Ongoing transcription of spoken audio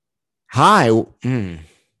Hi.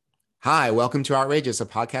 Hi, welcome to Outrageous, a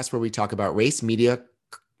podcast where we talk about race, media.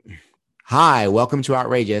 Hi, welcome to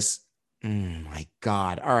Outrageous. My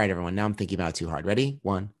God. All right, everyone. Now I'm thinking about it too hard. Ready?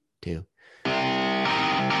 One, two.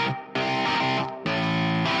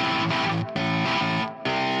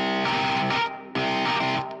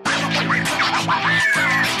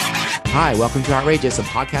 Hi, welcome to Outrageous, a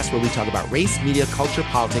podcast where we talk about race, media, culture,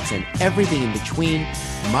 politics, and everything in between.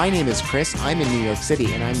 My name is Chris. I'm in New York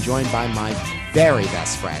City, and I'm joined by my very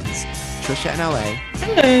best friends, Trisha in LA.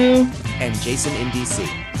 Hello. And Jason in DC.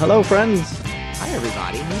 Hello, friends. Hi,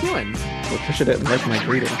 everybody. How you doing? Well, Trisha didn't like my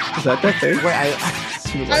greeting. Is that thing? Wait,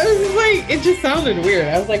 I was like, it just sounded weird.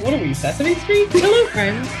 I was like, what are we, Sesame Street? Hello,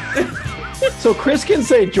 friends. So Chris can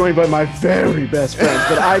say joined by my very best friends,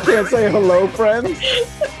 but I can't say hello, friends?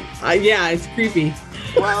 Yeah, it's creepy.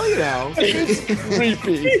 Well, you know, it's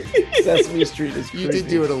creepy. Sesame Street is creepy. You did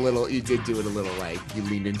do it a little like you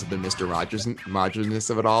leaned into the Mr. Rogers-ness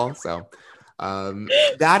of it all. So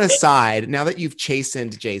that aside, now that you've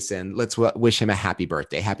chastened Jason, let's wish him a happy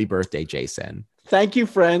birthday. Happy birthday, Jason. Thank you,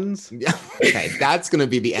 friends. Okay, that's going to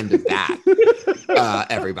be the end of that,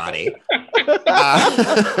 everybody. Also,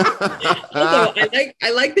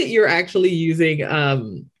 I like that you're actually using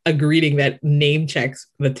a greeting that name checks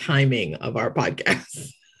the timing of our podcast.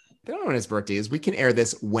 They don't know when his birthday is. We can air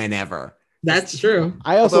this whenever. That's true.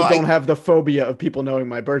 I also don't have the phobia of people knowing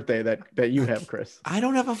my birthday that you have, Chris. I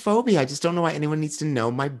don't have a phobia. I just don't know why anyone needs to know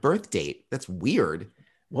my birth date. That's weird.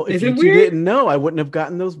 Well, if you didn't know, I wouldn't have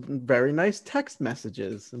gotten those very nice text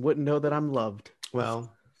messages and wouldn't know that I'm loved.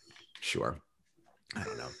 Well, sure. I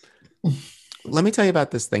don't know. Let me tell you about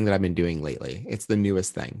this thing that I've been doing lately. It's the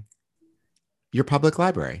newest thing. Your public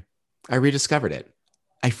library. I rediscovered it.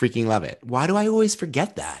 I freaking love it. Why do I always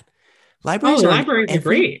forget that? Libraries are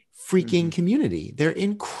great. Freaking community. They're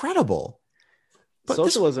incredible. But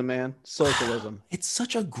socialism, man. Socialism. It's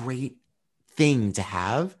such a great thing to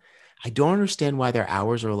have. I don't understand why their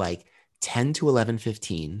hours are like 10 to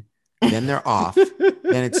 11:15. Then they're off.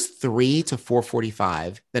 Then it's 3 to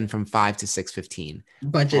 4:45. Then from 5 to 6:15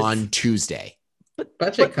 on Tuesday.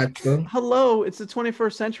 Budget cuts. Hello, it's the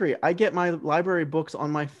 21st century. I get my library books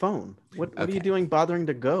on my phone. What are you doing bothering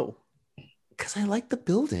to go? Because I like the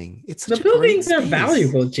building. It's such the buildings are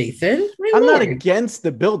valuable, Jason. I'm not against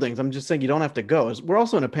the buildings. I'm just saying you don't have to go. We're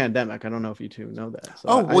also in a pandemic. I don't know if you two know that.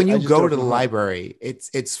 So when you go to the library,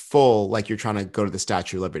 it's full. Like you're trying to go to the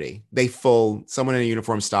Statue of Liberty. Someone in a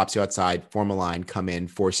uniform stops you outside, form a line, come in,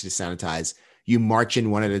 force you to sanitize. You march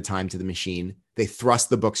in one at a time to the machine. They thrust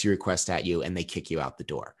the books you request at you, and they kick you out the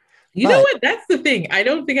door. You know what? That's the thing. I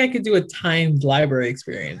don't think I could do a timed library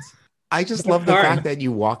experience. I just love the fact that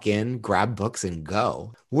you walk in, grab books, and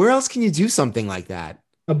go. Where else can you do something like that?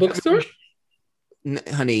 A bookstore?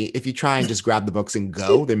 Honey, if you try and just grab the books and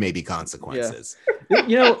go, there may be consequences.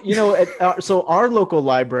 Yeah. So our local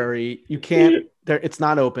library, you can't. It's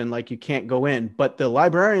not open. Like you can't go in, but the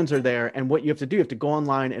librarians are there. And what you have to do, you have to go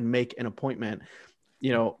online and make an appointment.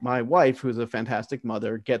 You know, my wife, who's a fantastic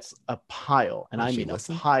mother, gets a pile, and I mean a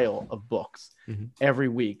pile of books every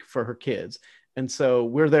week for her kids. And so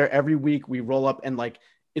we're there every week. We roll up and like,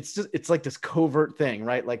 it's like this covert thing,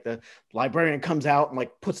 right? Like the librarian comes out and like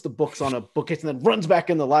puts the books on a bookcase and then runs back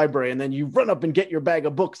in the library. And then you run up and get your bag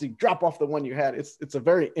of books. You drop off the one you had. It's a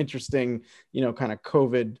very interesting, kind of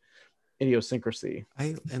COVID idiosyncrasy.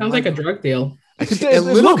 Sounds like a drug deal. It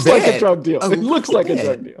looks like a drug deal. It looks like a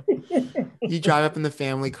drug deal. You drive up in the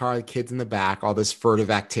family car, the kids in the back, all this furtive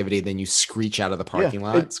activity. Then you screech out of the parking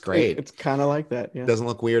lot. It's great. It's kind of like that. Yeah. It doesn't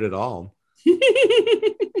look weird at all.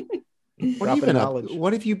 What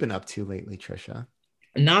have you been up to lately, Trisha?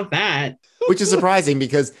 Not that. Which is surprising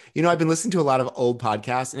because, I've been listening to a lot of old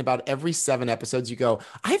podcasts, and about every 7 episodes you go,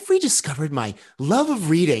 I've rediscovered my love of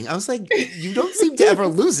reading. I was like, you don't seem to ever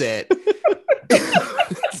lose it.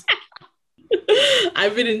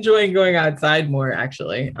 I've been enjoying going outside more,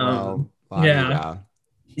 actually.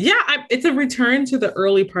 It's a return to the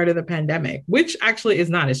early part of the pandemic, which actually is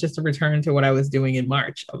not. It's just a return to what I was doing in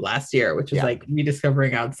March of last year, which is like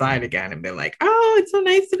rediscovering outside again and being like, oh, it's so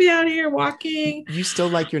nice to be out here walking. You still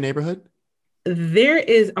like your neighborhood? There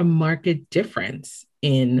is a marked difference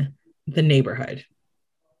in the neighborhood.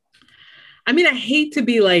 I mean, I hate to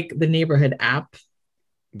be like the neighborhood app.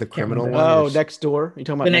 The criminal one? Oh, Nextdoor. You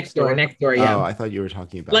talking about Nextdoor, yeah. Oh, I thought you were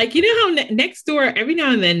talking about like, you know how Nextdoor, every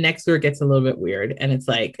now and then Nextdoor gets a little bit weird, and it's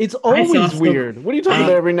like it's always weird. What are you talking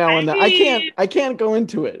about every now and then? I can't go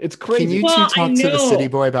into it. It's crazy. Can you two talk to the city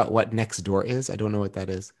boy about what Nextdoor is? I don't know what that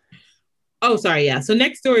is. Oh, sorry. Yeah. So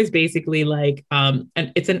Nextdoor is basically like and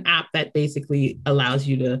it's an app that basically allows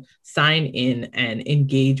you to sign in and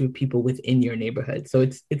engage with people within your neighborhood. So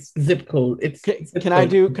it's zip code. It's zip Can I code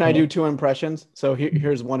do control. two impressions? So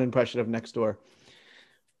here's one impression of Nextdoor.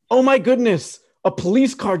 Oh my goodness, a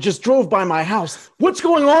police car just drove by my house. What's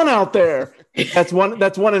going on out there? That's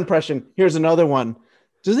one impression. Here's another one.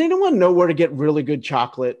 Does anyone know where to get really good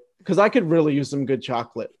chocolate? Because I could really use some good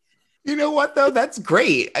chocolate. You know what though? That's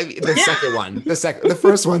great. I mean, the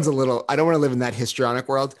first one's a little. I don't want to live in that histrionic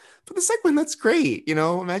world, but the second one, that's great. You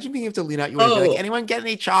know, imagine being able to lean out your window and be like, anyone get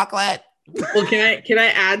any chocolate? Well, can I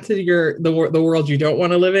add to the world you don't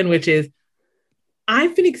want to live in, which is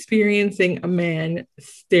I've been experiencing a man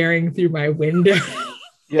staring through my window.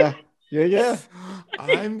 Yeah.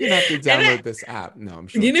 I'm gonna have to download this app. No, I'm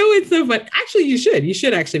sure. You know, it's so fun. Actually, you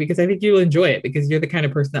should actually, because I think you'll enjoy it because you're the kind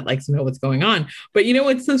of person that likes to know what's going on. But you know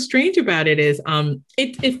what's so strange about it is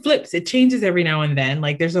it flips, it changes every now and then.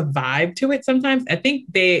 Like there's a vibe to it sometimes. I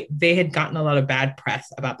think they had gotten a lot of bad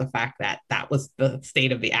press about the fact that was the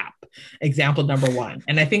state of the app. Example number one.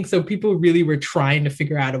 And I think so people really were trying to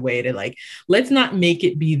figure out a way to like, let's not make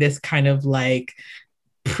it be this kind of like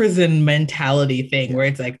prison mentality thing where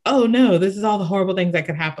it's like, oh no, this is all the horrible things that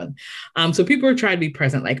could happen. So people were trying to be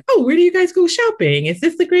present, like, oh, where do you guys go shopping? Is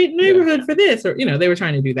this the great neighborhood for this? Or, you know, they were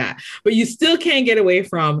trying to do that. But you still can't get away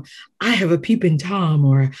from, I have a peeping Tom,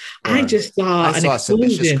 or I saw a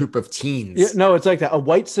suspicious group of teens. Yeah, no, it's like that. A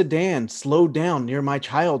white sedan slowed down near my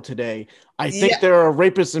child today. I think there are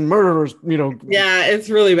rapists and murderers, you know. Yeah, it's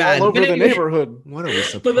really bad. All over the neighborhood. What are we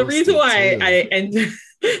supposed But the reason why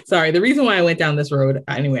the reason why I went down this road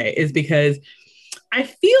anyway is because I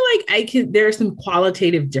feel like there are some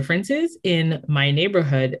qualitative differences in my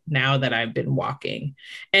neighborhood now that I've been walking.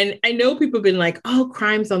 And I know people have been like, oh,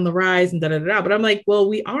 crime's on the rise and da-da-da-da. But I'm like, well,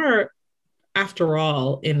 we are, after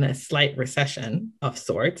all, in a slight recession of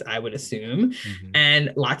sorts, I would assume. Mm-hmm.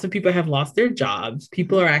 And lots of people have lost their jobs.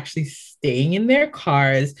 People are actually staying in their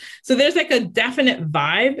cars. So there's like a definite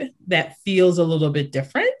vibe that feels a little bit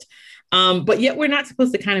different. But yet we're not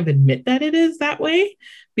supposed to kind of admit that it is that way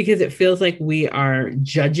because it feels like we are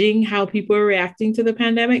judging how people are reacting to the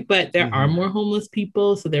pandemic, but there are more homeless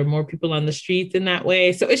people. So there are more people on the streets in that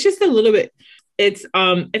way. So it's just a little bit, it's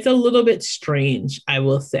a little bit strange, I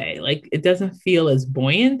will say. Like it doesn't feel as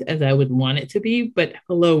buoyant as I would want it to be, but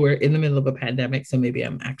hello, we're in the middle of a pandemic. So maybe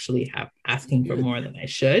I'm actually asking for more than I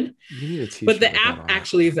should. But the app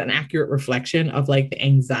actually is an accurate reflection of like the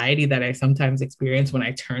anxiety that I sometimes experience when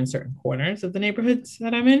I turn certain corners of the neighborhoods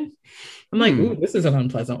that I'm in. I'm like, ooh, this is an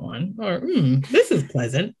unpleasant one, or this is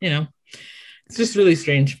pleasant. You know, it's just really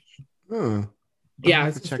strange. Yeah,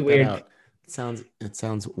 it's just weird. It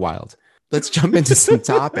sounds wild. Let's jump into some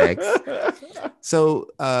topics. So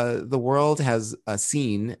the world has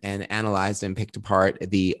seen and analyzed and picked apart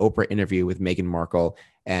the Oprah interview with Meghan Markle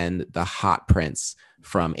and the hot prince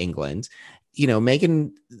from England. You know,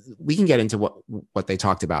 Meghan, we can get into what they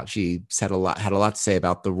talked about. She had a lot to say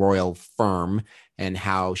about the royal firm and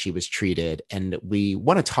how she was treated. And we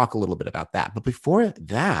want to talk a little bit about that. But before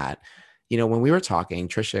that, you know, when we were talking,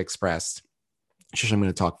 Trisha, I'm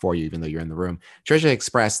going to talk for you, even though you're in the room. Trisha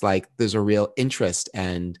expressed like there's a real interest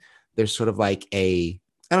and there's sort of like I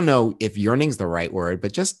don't know if yearning's the right word,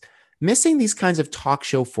 but just missing these kinds of talk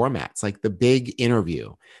show formats, like the big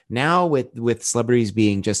interview. Now with celebrities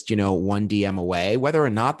being just, you know, one DM away, whether or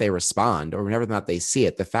not they respond or whenever or not they see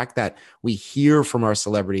it, the fact that we hear from our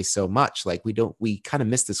celebrities so much, like we kind of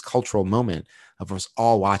miss this cultural moment of us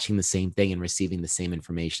all watching the same thing and receiving the same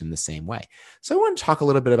information the same way. So I want to talk a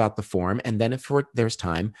little bit about the forum, and then if there's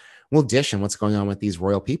time, we'll dish on what's going on with these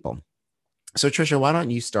royal people. So Trisha, why don't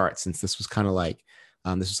you start, since this was kind of like,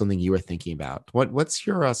 this was something you were thinking about. What's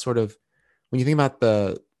your sort of, when you think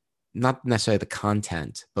about not necessarily the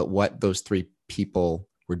content, but what those three people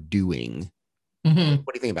were doing, what do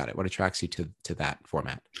you think about it? What attracts you to that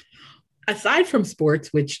format? Aside from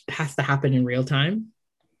sports, which has to happen in real time,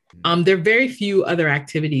 there are very few other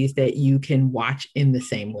activities that you can watch in the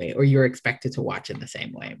same way, or you're expected to watch in the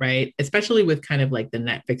same way, right? Especially with kind of like the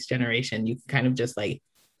Netflix generation, you can kind of just like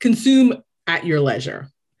consume at your leisure.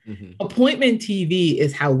 Appointment TV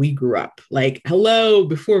is how we grew up. Like, hello,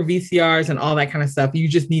 before VCRs and all that kind of stuff, you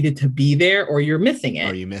just needed to be there or you're missing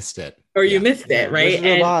it. Or you missed it. You missed it, right?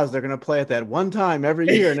 Wizard of Oz, they're going to play it that one time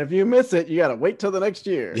every year. And if you miss it, you got to wait till the next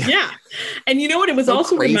year. Yeah. And you know what? It was so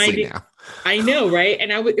also reminding. Now. I know, right?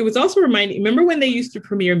 And it was also reminding, remember when they used to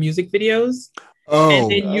premiere music videos? Oh,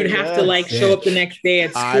 and then you'd have to like show up the next day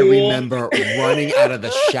at school. I remember running out of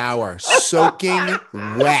the shower, soaking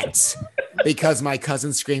wet, because my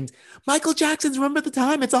cousin screamed, "Michael Jackson's Remember the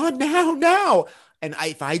Time, it's on now." And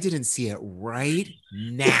if I didn't see it right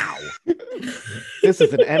now, This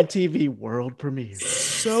is an MTV world premiere.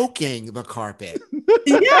 soaking the carpet.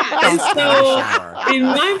 Yeah. And Just so have a shower.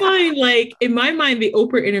 in my mind, the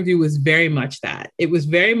Oprah interview was very much that. It was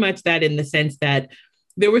very much that in the sense that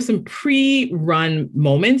there were some pre-run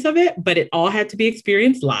moments of it, but it all had to be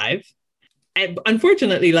experienced live. And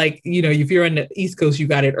unfortunately, like, you know, if you're on the East Coast, you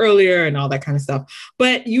got it earlier and all that kind of stuff.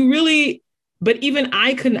 But even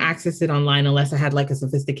I couldn't access it online unless I had like a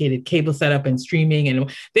sophisticated cable setup and streaming.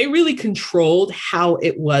 And they really controlled how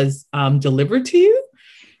it was delivered to you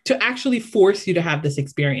to actually force you to have this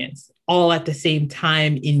experience all at the same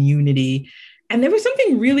time in unity. And there was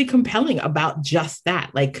something really compelling about just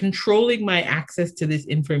that, like controlling my access to this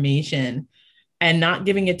information and not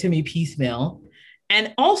giving it to me piecemeal.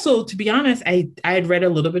 And also, to be honest, I had read a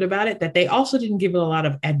little bit about it, that they also didn't give it a lot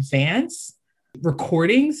of advance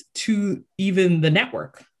recordings to even the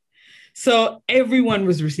network. So everyone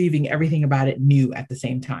was receiving everything about it new at the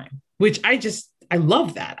same time, which I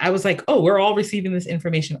love that. I was like, oh, we're all receiving this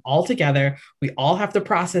information all together. We all have to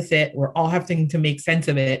process it. We're all having to make sense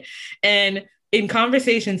of it. And in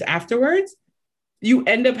conversations afterwards, you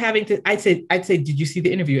end up having to, I'd say, did you see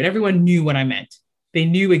the interview? And everyone knew what I meant. They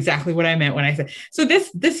knew exactly what I meant when I said. So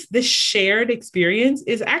this shared experience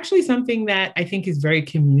is actually something that I think is very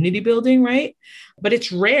community building, right? But it's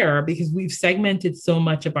rare because we've segmented so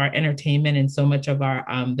much of our entertainment and so much of our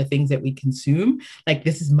the things that we consume. Like,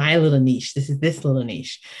 this is my little niche. This is this little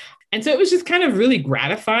niche. And so it was just kind of really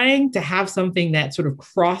gratifying to have something that sort of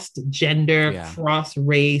crossed gender, cross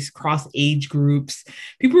race, cross age groups.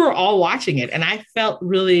 People were all watching it, and I felt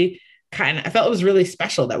it was really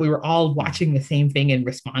special that we were all watching the same thing and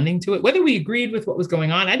responding to it. Whether we agreed with what was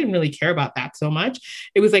going on, I didn't really care about that so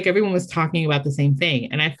much. It was like everyone was talking about the same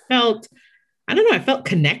thing. And I felt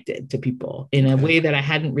connected to people in a way that I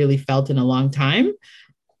hadn't really felt in a long time.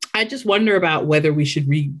 I just wonder about whether we should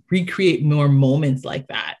recreate more moments like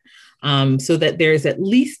that, so that there's at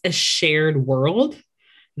least a shared world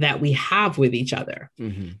that we have with each other.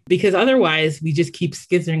 Mm-hmm. Because otherwise we just keep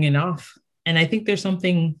skizzering it off. And I think there's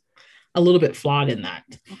something a little bit flawed in that.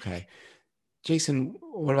 Okay. Jason,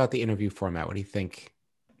 what about the interview format? What do you think?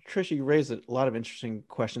 Trisha, you raised a lot of interesting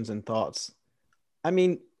questions and thoughts. I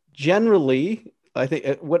mean, generally, I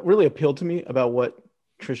think what really appealed to me about what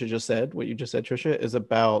Trisha just said, what you just said, Trisha, is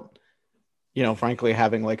about, you know, frankly,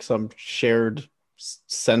 having like some shared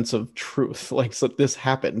sense of truth. Like, so this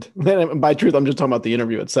happened. And by truth, I'm just talking about the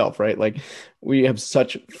interview itself, right? Like, we have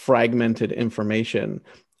such fragmented information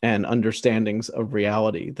and understandings of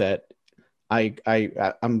reality that I'm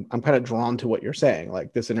kind of drawn to what you're saying.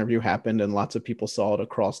 Like, this interview happened and lots of people saw it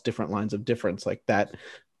across different lines of difference. Like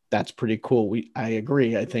that's pretty cool. I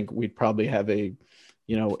agree. I think we'd probably have a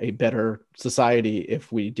better society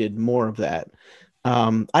if we did more of that.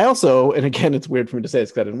 I also, and again, it's weird for me to say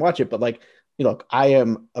this because I didn't watch it, but like, you know, I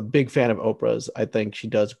am a big fan of Oprah's. I think she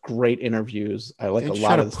does great interviews. I like a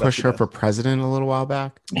lot of the stuff. Push her for president a little while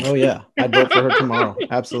back. Oh yeah, I'd vote for her tomorrow.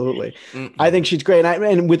 Absolutely. I think she's great.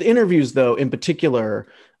 And with interviews though, in particular,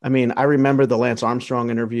 I mean, I remember the Lance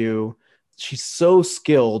Armstrong interview. She's so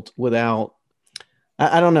skilled without,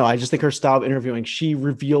 I don't know. I just think her style of interviewing, she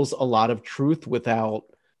reveals a lot of truth without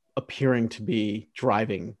appearing to be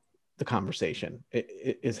driving the conversation.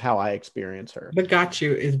 It is how I experience her. The got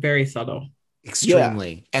you is very subtle.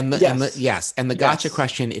 Extremely. Yeah. And the gotcha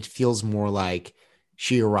question, it feels more like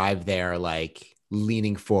she arrived there like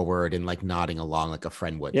leaning forward and like nodding along like a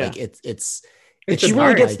friend would. Like it's she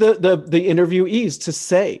really gets the interviewees to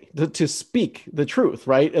speak the truth,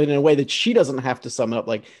 right? In a way that she doesn't have to sum it up.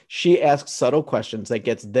 Like, she asks subtle questions that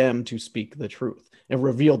gets them to speak the truth and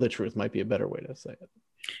reveal the truth, might be a better way to say it.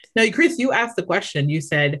 Now, Chris, you asked the question, you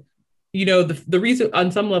said, you know, the reason,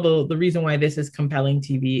 on some level, the reason why this is compelling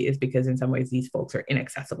TV is because in some ways these folks are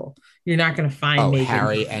inaccessible. You're not going to find Meghan,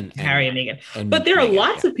 Harry and Meghan. But there are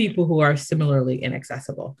lots of people who are similarly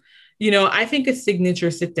inaccessible. You know, I think a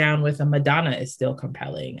signature sit down with a Madonna is still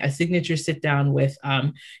compelling. A signature sit down with,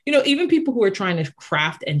 you know, even people who are trying to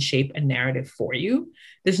craft and shape a narrative for you.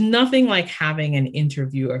 There's nothing like having an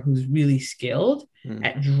interviewer who's really skilled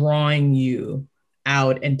at drawing you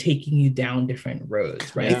out and taking you down different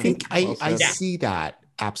roads, right? I think I see that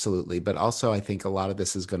absolutely, but also I think a lot of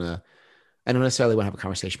this is gonna, I don't necessarily want to have a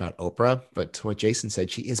conversation about Oprah, but to what Jason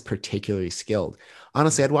said, she is particularly skilled.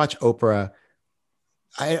 Honestly, I'd watch Oprah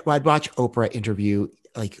interview,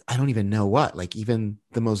 like, I don't even know what, like even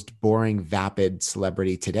the most boring, vapid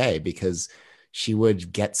celebrity today, because she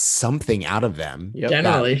would get something out of them.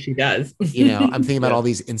 Generally, she does. You know, I'm thinking about all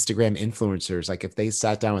these Instagram influencers. Like, if they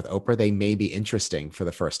sat down with Oprah, they may be interesting for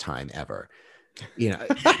the first time ever. Yeah,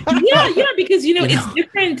 because know?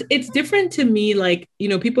 It's different to me. Like,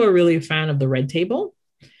 people are really a fan of the Red Table.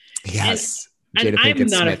 Yes. And Jada I'm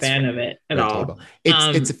Pinkett not a Smith's fan of it at Red all. Table.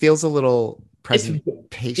 It feels a little It's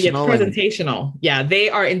presentational. presentational. Yeah, they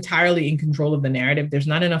are entirely in control of the narrative. There's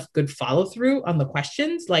not enough good follow through on the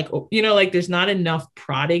questions. Like, like there's not enough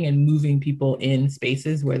prodding and moving people in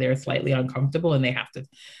spaces where they're slightly uncomfortable and they have to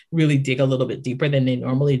really dig a little bit deeper than they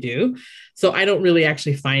normally do. So I don't really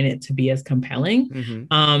actually find it to be as compelling.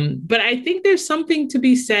 But I think there's something to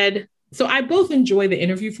be said. So I both enjoy the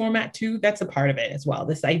interview format too. That's a part of it as well.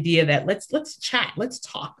 This idea that let's chat, let's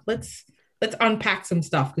talk, let's unpack some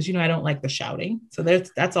stuff, because I don't like the shouting. So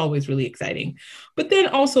that's always really exciting. But then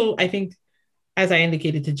also I think, as I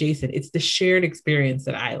indicated to Jason, it's the shared experience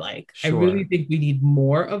that I like. Sure. I really think we need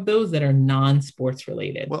more of those that are non-sports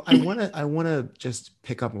related. Well, I want to just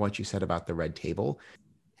pick up on what you said about the Red Table.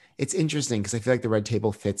 It's interesting because I feel like the Red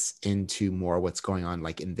Table fits into more what's going on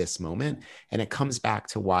like in this moment. And it comes back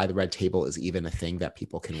to why the Red Table is even a thing that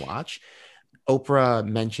people can watch. Oprah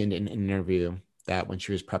mentioned in an interview that when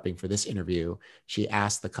she was prepping for this interview, she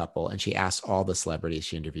asked the couple, and she asked all the celebrities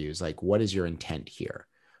she interviews, like, what is your intent here?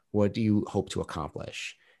 What do you hope to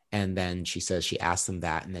accomplish? And then she says she asked them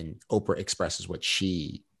that. And then Oprah expresses what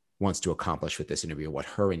she wants to accomplish with this interview, what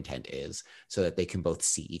her intent is, so that they can both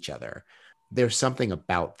see each other. There's something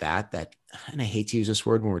about that, and I hate to use this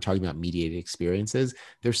word when we're talking about mediated experiences,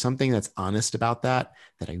 there's something that's honest about that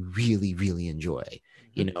I really, really enjoy,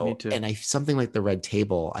 Me too. And something like the Red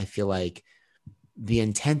Table, I feel like the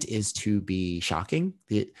intent is to be shocking.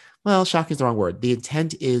 Shocking is the wrong word. The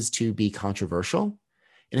intent is to be controversial.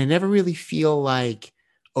 And I never really feel like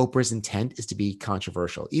Oprah's intent is to be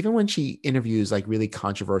controversial. Even when she interviews like really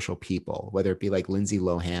controversial people, whether it be like Lindsay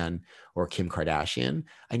Lohan or Kim Kardashian,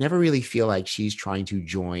 I never really feel like she's trying to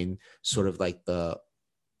join sort of like the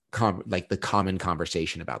common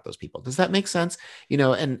conversation about those people. Does that make sense?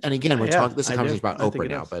 And again, we're talking, this is a conversation about Oprah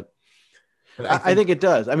now, but I think it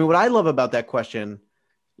does. I mean, what I love about that question,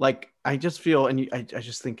 like, I just feel, and I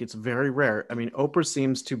just think it's very rare. I mean, Oprah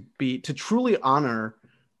seems to truly honor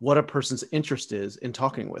what a person's interest is in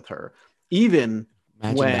talking with her, even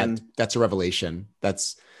when that's a revelation.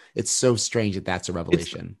 It's so strange that's a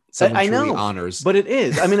revelation. I know, honors, but it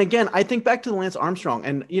is. I mean, again, I think back to Lance Armstrong,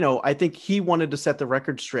 and I think he wanted to set the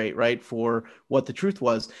record straight, right, for what the truth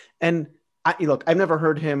was. And I've never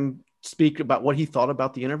heard him speak about what he thought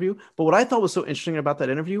about the interview, but what I thought was so interesting about that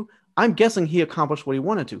interview, I'm guessing he accomplished what he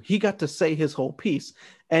wanted to. He got to say his whole piece.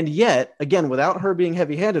 And yet, again, without her being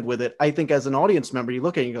heavy-handed with it, I think as an audience member, you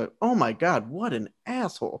look at it and you go, oh my God, what an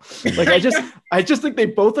asshole. Like, I just think they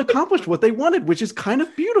both accomplished what they wanted, which is kind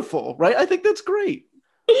of beautiful, right? I think that's great.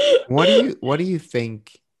 What do you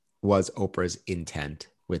think was Oprah's intent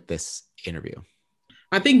with this interview?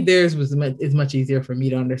 I think theirs is much easier for me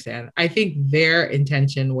to understand. I think their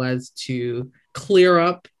intention was to clear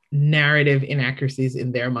up narrative inaccuracies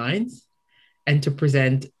in their minds and to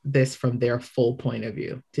present this from their full point of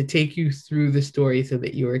view, to take you through the story so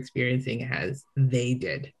that you're experiencing as they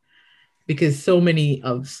did. Because so much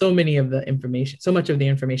of the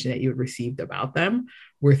information that you had received about them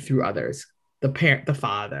were through others, the parent, the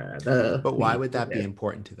father, But why would that be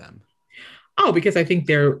important to them? Oh, because I think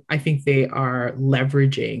they are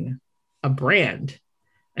leveraging a brand,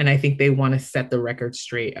 and I think they want to set the record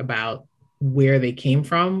straight about where they came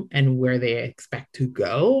from and where they expect to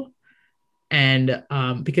go. And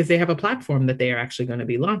because they have a platform that they are actually going to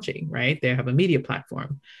be launching, right? They have a media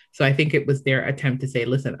platform. So I think it was their attempt to say,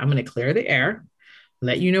 listen, I'm going to clear the air,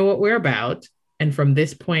 let you know what we're about. And from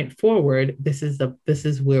this point forward, this is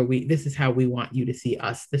how we want you to see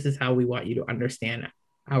us. This is how we want you to understand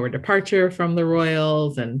our departure from the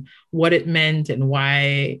royals and what it meant and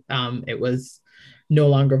why it was no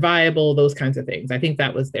longer viable, those kinds of things. I think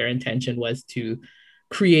that was their intention, was to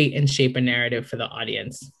create and shape a narrative for the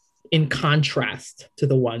audience in contrast to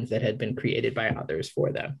the ones that had been created by others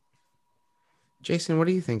for them. Jason, what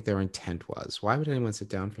do you think their intent was? Why would anyone sit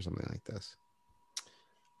down for something like this?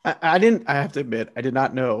 I have to admit, I did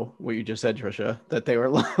not know what you just said, Trisha, that they were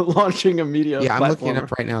launching a media platform. I'm looking it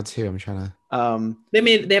up right now too. I'm trying to.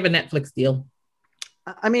 They have a Netflix deal.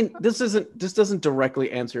 I mean, this doesn't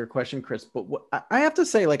directly answer your question, Chris, but what I have to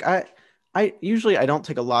say, like, I usually don't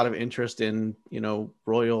take a lot of interest in,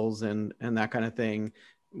 royals and that kind of thing,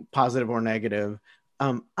 positive or negative.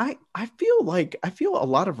 I feel a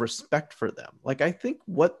lot of respect for them. Like, I think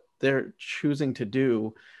what they're choosing to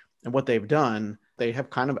do and what they've done, they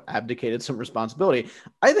have kind of abdicated some responsibility.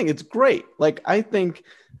 I think it's great. Like, I think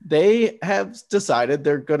they have decided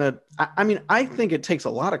they're gonna. I think it takes a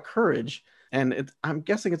lot of courage, and I'm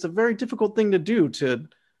guessing it's a very difficult thing to do, to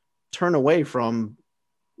turn away from,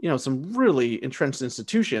 some really entrenched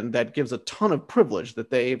institution that gives a ton of privilege that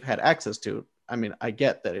they've had access to. I mean, I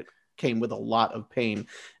get that it came with a lot of pain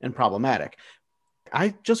and problematic.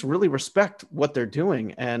 I just really respect what they're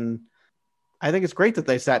doing. And I think it's great that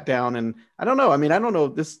they sat down, and I don't know. I mean, I don't know,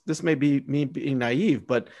 this may be me being naive,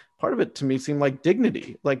 but part of it to me seemed like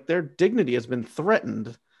dignity. Like their dignity has been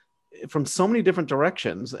threatened from so many different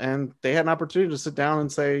directions. And they had an opportunity to sit down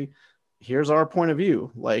and say, here's our point of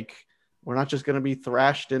view. Like, we're not just going to be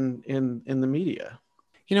thrashed in the media.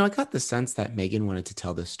 I got the sense that Meghan wanted to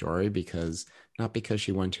tell this story not because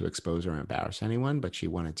she wanted to expose or embarrass anyone, but she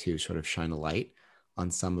wanted to sort of shine a light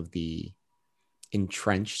on some of the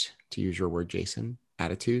entrenched, to use your word, Jason,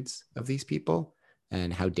 attitudes of these people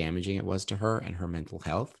and how damaging it was to her and her mental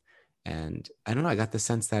health. And I don't know, I got the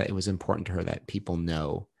sense that it was important to her that people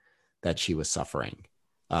know that she was suffering.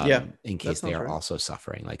 In case they are also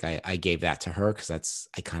suffering. Like I gave that to her because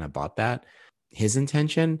I kind of bought that. His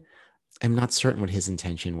intention, I'm not certain what his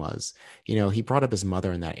intention was. He brought up his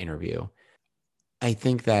mother in that interview. I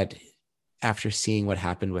think that after seeing what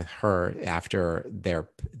happened with her after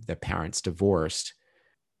the parents divorced,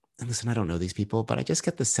 and listen, I don't know these people, but I just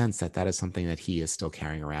get the sense that that is something that he is still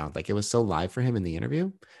carrying around. Like it was so live for him in the interview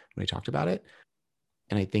when he talked about it.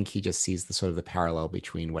 And I think he just sees the parallel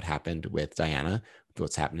between what happened with Diana, with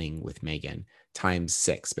what's happening with Meghan, times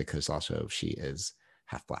 6, because also she is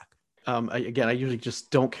half Black. I usually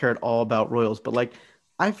just don't care at all about royals, but like,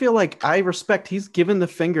 I feel like I respect, he's given the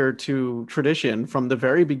finger to tradition from the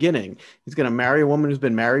very beginning. He's going to marry a woman who's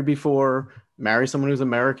been married before, marry someone who's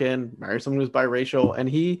American, marry someone who's biracial.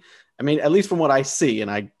 And at least from what I see,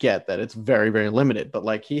 and I get that it's very, very limited, but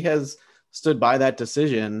like he has stood by that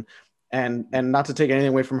decision. And not to take anything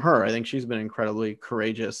away from her, I think she's been incredibly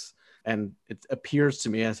courageous, and it appears to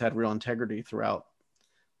me has had real integrity throughout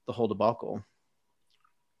the whole debacle.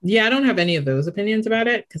 Yeah, I don't have any of those opinions about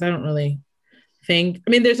it because I don't really think,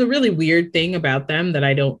 there's a really weird thing about them that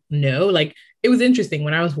I don't know. Like it was interesting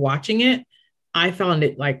when I was watching it, I found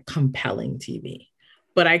it like compelling TV,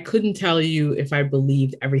 but I couldn't tell you if I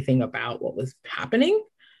believed everything about what was happening,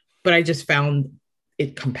 but I just found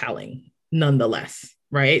it compelling nonetheless.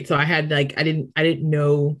 Right. So I had I don't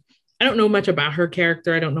know much about her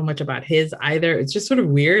character. I don't know much about his either. It's just sort of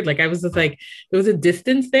weird. Like I was just like, there was a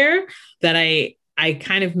distance there that I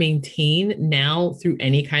kind of maintain now through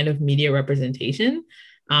any kind of media representation.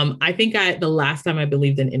 I think the last time I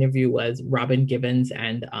believed an interview was Robin Gibbons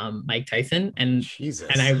and Mike Tyson. And Jesus.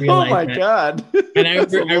 And I realized, oh my God. And I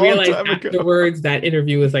realized afterwards that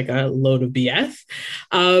interview was like a load of BS.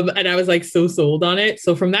 And I was like so sold on it.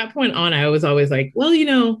 So from that point on, I was always like, she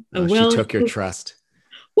took your trust.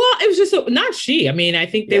 Well, it was just not she. I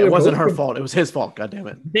think it wasn't her fault. It was his fault. God damn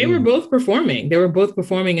it. They were both performing. They were both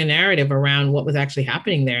performing a narrative around what was actually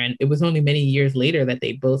happening there. And it was only many years later that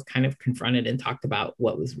they both kind of confronted and talked about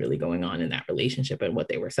what was really going on in that relationship and what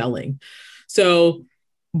they were selling. So,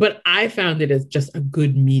 but I found it as just a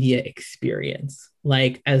good media experience,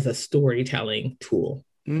 like as a storytelling tool.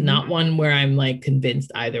 Mm-hmm. Not one where I'm like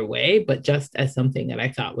convinced either way, but just as something that I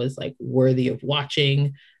thought was like worthy of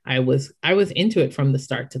watching. I was into it from the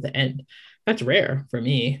start to the end. That's rare for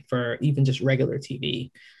me, for even just regular TV.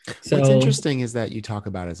 So what's interesting is that you talk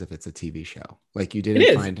about it as if it's a TV show. Like you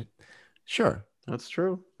didn't find. Sure. That's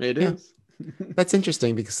true. It is. That's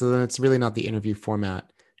interesting because then it's really not the interview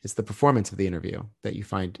format. It's the performance of the interview that you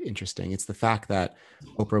find interesting. It's the fact that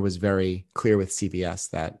Oprah was very clear with CBS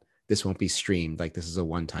that this won't be streamed. Like this is a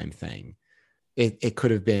one-time thing. It could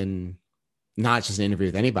have been not just an interview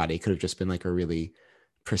with anybody. It could have just been like a really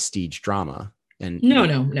prestige drama. And no,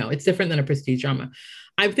 it's different than a prestige drama.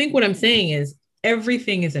 I think what I'm saying is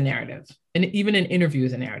everything is a narrative, and even an interview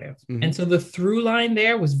is a narrative. Mm-hmm. And so the through line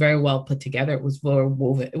there was very well put together. It was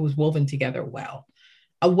woven together well.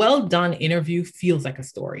 A well done interview feels like a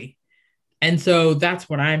story. And so that's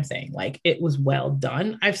what I'm saying. Like it was well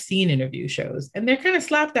done. I've seen interview shows and they're kind of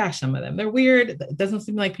slapdash. Some of them, they're weird. It doesn't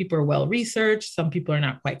seem like people are well researched. Some people are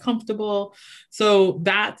not quite comfortable. So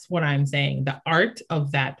that's what I'm saying. The art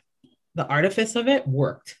of that, the artifice of it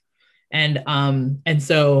worked. And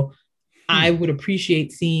so I would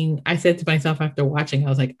appreciate seeing, I said to myself after watching, I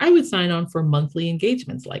was like, I would sign on for monthly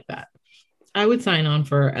engagements like that. I would sign on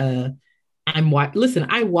for I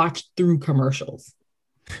watched through commercials.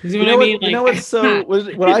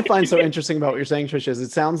 What I find so interesting about what you're saying, Trish, is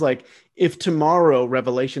it sounds like if tomorrow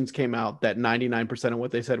revelations came out that 99% of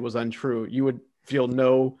what they said was untrue, you would feel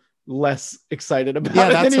no less excited about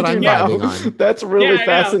it. That's what I'm vibing on. That's really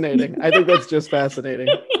fascinating. I think that's just fascinating.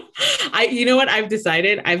 You know what I've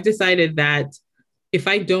decided? I've decided that if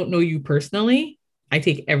I don't know you personally, I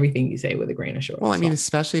take everything you say with a grain of salt. Well, I mean,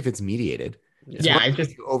 especially if it's mediated. It's yeah, one I thing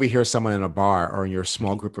just if you overhear someone in a bar or in your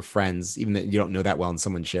small group of friends, even that you don't know that well, and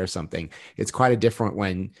someone shares something. It's quite a different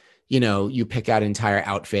when, you know, you pick out an entire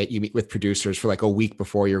outfit, you meet with producers for like a week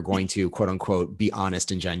before you're going to quote unquote be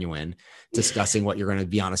honest and genuine, discussing what you're going to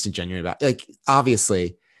be honest and genuine about. Like,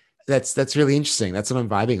 obviously, that's really interesting. That's what I'm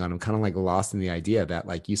vibing on. I'm kind of like lost in the idea that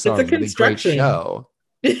like you saw it's a a really great construction. show.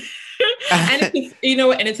 And it's, you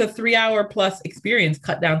know, and it's a 3-hour plus experience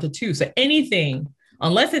cut down to 2. So anything,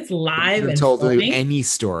 unless it's live and told filming, any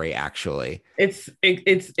story, actually.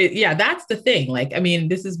 Yeah, that's the thing. Like, I mean,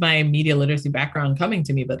 this is my media literacy background coming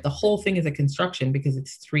to me, but the whole thing is a construction because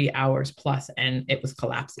it's 3 hours plus and it was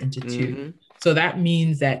collapsed into 2. Mm-hmm. So that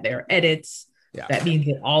means that there are edits. Yeah. That means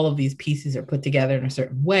that all of these pieces are put together in a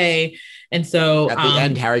certain way. And so at the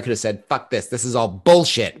end, Harry could have said, fuck this. This is all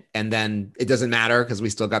bullshit. And then it doesn't matter because we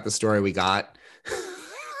still got the story we got.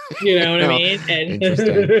 You know what I mean? And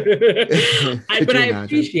interesting. But I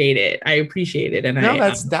appreciate it. I appreciate it. And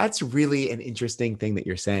that's really an interesting thing that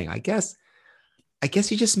you're saying. I guess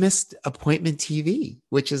you just missed appointment TV,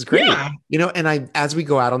 which is great. Yeah. You know, and as we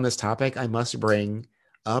go out on this topic, I must bring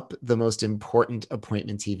up the most important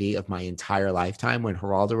appointment TV of my entire lifetime when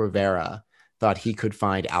Geraldo Rivera thought he could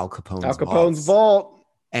find Al Capone's vault.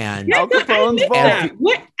 And Al Capone's vault.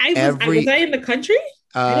 Was I in the country?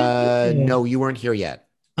 No, you weren't here yet.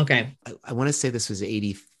 Okay. I want to say this was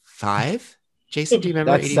 85. Jason, do you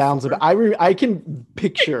remember? That 84? Sounds about. I can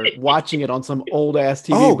picture watching it on some old ass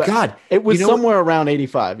TV. Oh God, it was somewhere around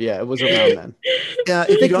 85. Yeah, it was around then.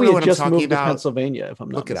 If you don't know what I'm talking about, Pennsylvania, if I'm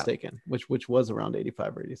not mistaken, which was around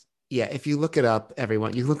 85 or 86. Yeah, if you look it up,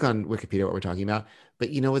 everyone, you look on Wikipedia what we're talking about. But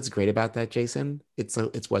you know what's great about that, Jason? It's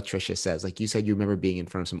what Trisha says. Like you said, you remember being in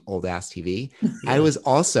front of some old ass TV. I was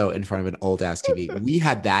also in front of an old ass TV. We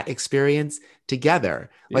had that experience together,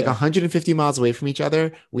 like 150 miles away from each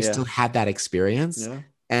other. We still had that experience. Yeah.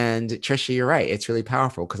 And Trisha, you're right. It's really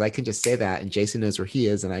powerful because I can just say that, and Jason knows where he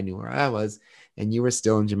is, and I knew where I was. And you were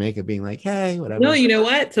still in Jamaica being like, hey, whatever. No, you know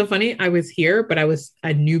what? So funny. I was here, but I was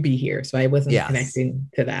a newbie here. So I wasn't connecting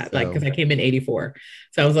to that. Like, because I came in 84.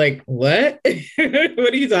 So I was like, what?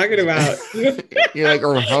 What are you talking about? You're like,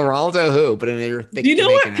 Geraldo who? But in your thick you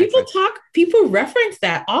know Jamaican what? People reference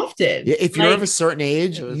that often. Yeah, if you're of a certain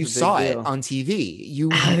age, you saw it on TV. You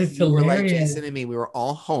were like Jason and me. We were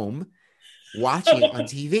all home watching it on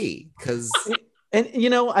TV. And, you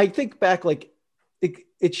know, I think back, like,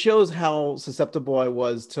 it shows how susceptible I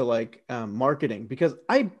was to like marketing because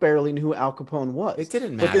I barely knew who Al Capone was. It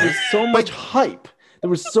didn't matter. But there was so much hype. There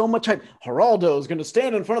was so much hype. Geraldo is going to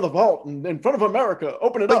stand in front of the vault and in front of America,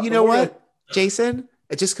 open it up. But you know what, Jason?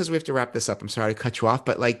 Just because we have to wrap this up, I'm sorry to cut you off,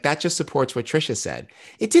 but like that just supports what Trisha said.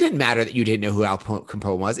 It didn't matter that you didn't know who Al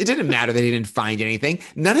Capone was. It didn't matter that he didn't find anything.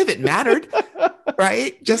 None of it mattered,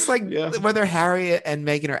 right? Just like whether Harry and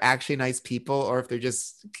Meghan are actually nice people or if they're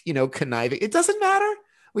just, you know, conniving. It doesn't matter.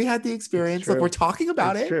 We had the experience. Like we're talking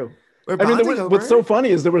about it. True. I mean, what's so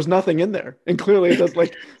funny is there was nothing in there, and clearly it does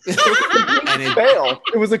like fail.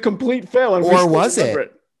 It was a complete fail. Or was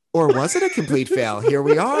it? Or was it a complete fail? Here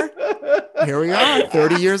we are.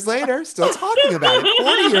 30 years later, still talking about it.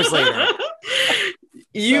 40 years later.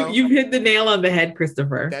 You've hit the nail on the head,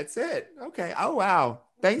 Christopher. That's it. Okay. Oh wow.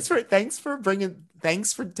 Thanks for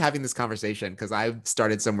having this conversation because I've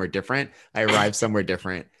started somewhere different. I arrived somewhere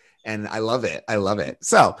different. And I love it.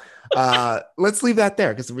 So let's leave that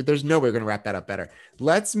there because there's no way we're going to wrap that up better.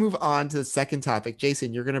 Let's move on to the second topic.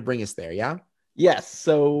 Jason, you're going to bring us there, yeah? Yes.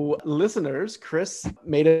 So listeners, Chris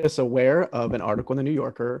made us aware of an article in the New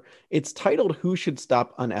Yorker. It's titled, "Who Should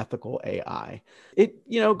Stop Unethical AI?" It,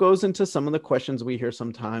 you know, goes into some of the questions we hear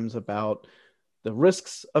sometimes about the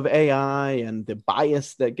risks of AI and the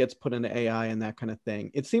bias that gets put into AI and that kind of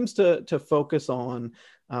thing. It seems to focus on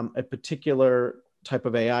a particular type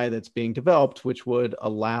of AI that's being developed, which would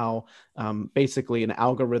allow basically an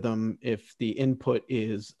algorithm, if the input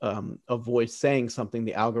is a voice saying something,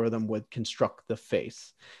 the algorithm would construct the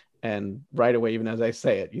face. And right away, even as I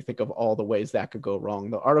say it, you think of all the ways that could go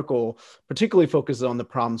wrong. The article particularly focuses on the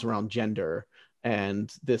problems around gender.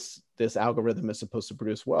 And this algorithm is supposed to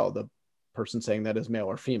produce, well, the person saying that is male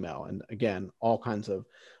or female. And again, all kinds of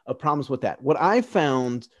problems with that. What I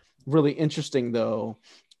found really interesting, though,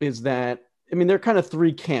 is that I mean, there are kind of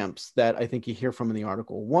three camps that I think you hear from in the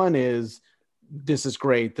article. One is, this is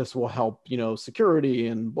great. This will help, you know, security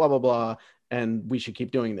and blah, blah, blah. And we should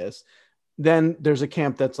keep doing this. Then there's a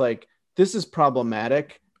camp that's like, this is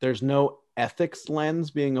problematic. There's no ethics lens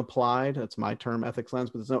being applied. That's my term, ethics lens,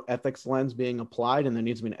 but there's no ethics lens being applied, and there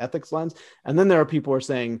needs to be an ethics lens. And then there are people who are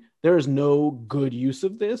saying there is no good use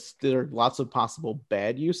of this. There are lots of possible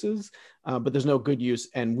bad uses, but there's no good use,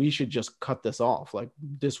 and we should just cut this off. Like,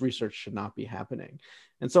 this research should not be happening.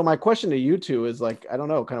 And so my question to you two is, like, I don't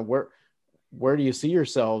know, kind of where do you see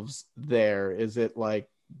yourselves there? Is it like,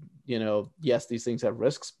 you know, yes, these things have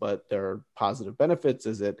risks, but there are positive benefits?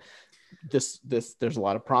 Is it this there's a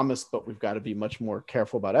lot of promise, but we've got to be much more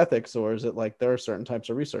careful about ethics? Or is it like there are certain types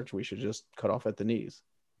of research we should just cut off at the knees?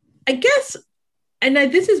 I guess, and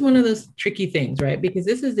this is one of those tricky things, right? Because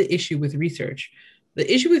this is the issue with research.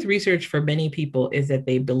 The issue with research for many people is that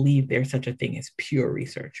they believe there's such a thing as pure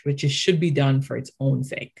research, which should be done for its own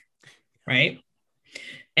sake, right?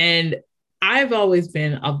 And I've always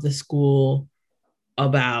been of the school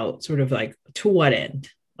about sort of like, to what end?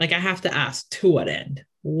 Like, I have to ask, to what end?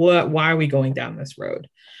 Why are we going down this road?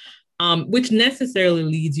 Which necessarily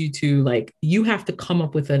leads you to, like, you have to come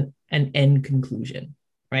up with an end conclusion,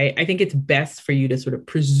 right? I think it's best for you to sort of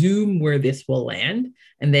presume where this will land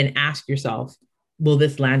and then ask yourself, will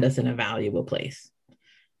this land us in a valuable place?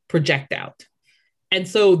 Project out. And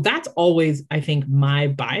so that's always, I think, my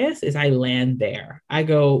bias is I land there. I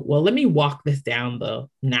go, well, let me walk this down the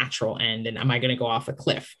natural end. And am I going to go off a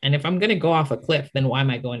cliff? And if I'm going to go off a cliff, then why am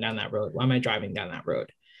I going down that road? Why am I driving down that road?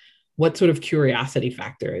 What sort of curiosity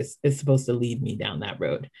factor is supposed to lead me down that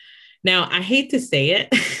road? Now, I hate to say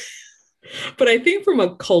it, but I think from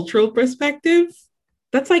a cultural perspective,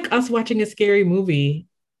 that's like us watching a scary movie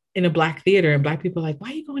in a Black theater and Black people are like,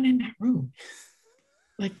 why are you going in that room?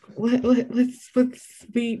 Like, we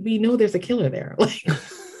know there's a killer there. Like,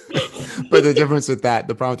 but the difference with that,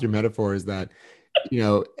 the problem with your metaphor is that, you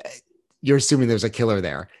know, you're assuming there's a killer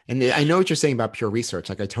there. And I know what you're saying about pure research.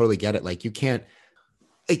 Like, I totally get it. Like, you can't,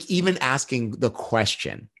 like, even asking the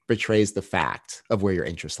question betrays the fact of where your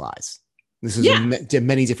interest lies. This is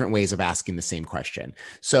many different ways of asking the same question.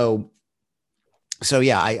 So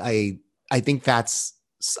yeah, I think that's,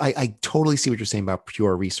 I totally see what you're saying about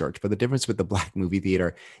pure research, but the difference with the Black movie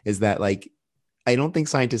theater is that, like, I don't think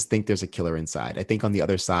scientists think there's a killer inside. I think on the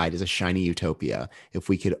other side is a shiny utopia if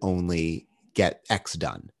we could only get X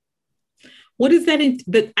done. What is that?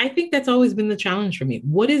 But I think that's always been the challenge for me.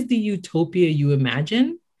 What is the utopia you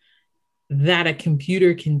imagine that a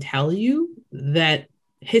computer can tell you that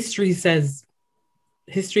history says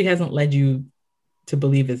history hasn't led you to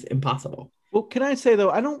believe is impossible? Well, can I say, though,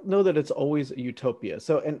 I don't know that it's always a utopia.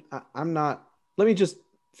 So, and I'm not, let me just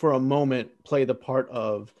for a moment play the part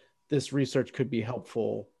of this research could be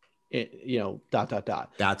helpful, you know, ...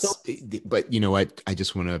 That's, so, but you know what? I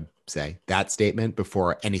just want to say that statement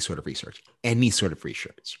before any sort of research,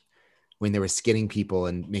 when they were skinning people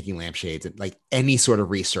and making lampshades, and like any sort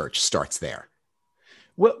of research starts there.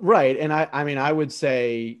 Well, right. And I mean, I would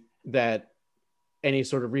say that any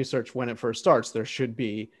sort of research, when it first starts,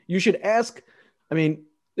 you should ask, I mean,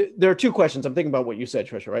 there are two questions. I'm thinking about what you said,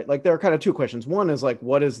 Trisha, right? Like, there are kind of two questions. One is like,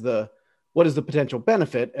 what is the potential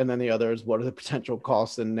benefit? And then the other is, what are the potential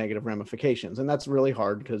costs and negative ramifications? And that's really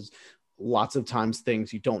hard because lots of times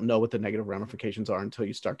you don't know what the negative ramifications are until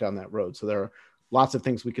you start down that road. So there are lots of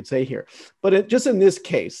things we could say here, but just in this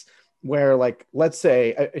case, where, like, let's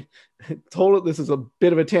say, this is a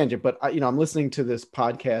bit of a tangent, but I'm listening to this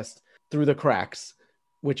podcast, Through the Cracks,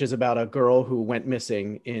 which is about a girl who went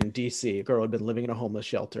missing in DC. A girl had been living in a homeless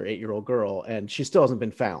shelter, 8-year-old girl, and she still hasn't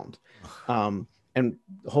been found. And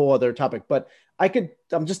a whole other topic, but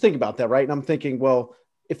I'm just thinking about that, right? And I'm thinking, well,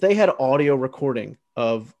 if they had audio recording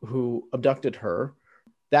of who abducted her,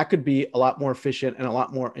 that could be a lot more efficient and a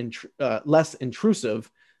lot more less intrusive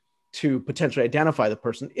to potentially identify the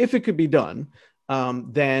person, if it could be done,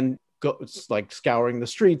 than it's like scouring the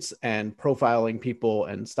streets and profiling people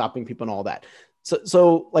and stopping people and all that.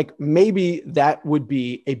 So like, maybe that would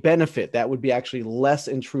be a benefit. That would be actually less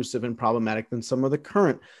intrusive and problematic than some of the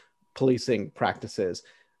current policing practices.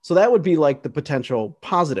 So that would be like the potential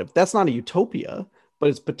positive. That's not a utopia, but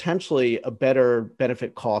it's potentially a better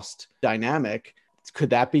benefit cost dynamic.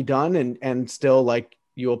 Could that be done? And still, like,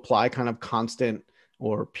 you apply kind of constant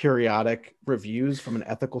or periodic reviews from an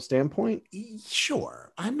ethical standpoint?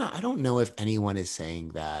 Sure. I don't know if anyone is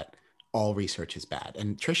saying that all research is bad.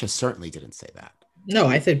 And Trisha certainly didn't say that. No,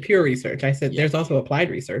 I said pure research. I said there's also applied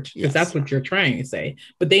research, because that's what you're trying to say.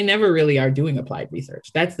 But they never really are doing applied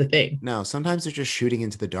research. That's the thing. No, sometimes they're just shooting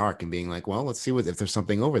into the dark and being like, well, let's see if there's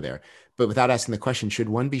something over there. But without asking the question, should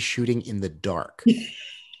one be shooting in the dark?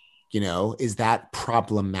 Is that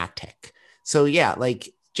problematic? So yeah,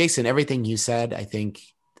 like, Jason, everything you said, I think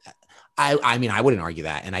I mean, I wouldn't argue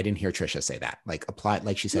that. And I didn't hear Trisha say that. Like applied,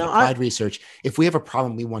 like she said, No, applied research. If we have a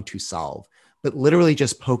problem we want to solve, but literally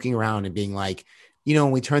just poking around and being like,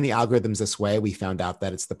 when we turn the algorithms this way, we found out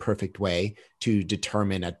that it's the perfect way to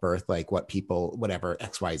determine at birth, like what people, whatever,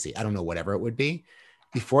 XYZ, I don't know, whatever it would be.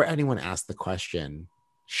 Before anyone asks the question,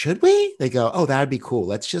 should we? They go, oh, that'd be cool.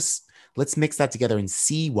 Let's mix that together and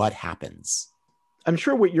see what happens. I'm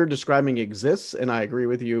sure what you're describing exists, and I agree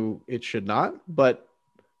with you, it should not, but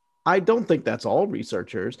I don't think that's all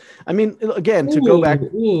researchers. I mean, again, to go back.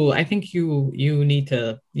 I think you need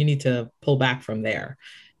to pull back from there.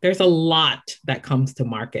 There's a lot that comes to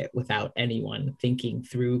market without anyone thinking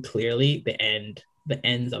through clearly the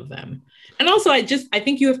ends of them. And also, I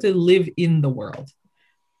think you have to live in the world.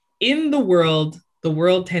 In the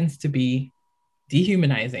world tends to be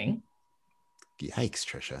dehumanizing. Yikes,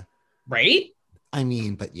 Trisha. Right? I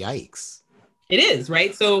mean, but yikes. It is,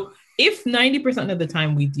 right? So if 90% of the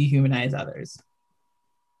time we dehumanize others,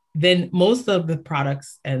 then most of the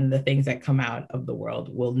products and the things that come out of the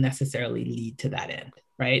world will necessarily lead to that end,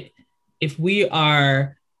 right? If we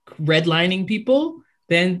are redlining people,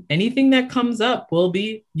 then anything that comes up will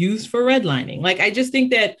be used for redlining. Like, I just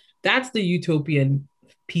think that that's the utopian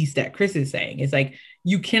piece that Chris is saying. It's like,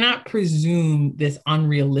 you cannot presume this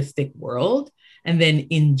unrealistic world and then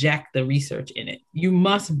inject the research in it. You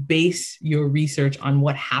must base your research on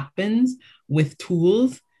what happens with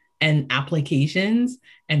tools and applications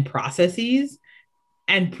and processes,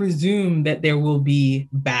 and presume that there will be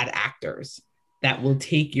bad actors that will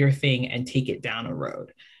take your thing and take it down a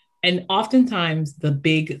road. And oftentimes the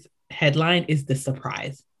big headline is the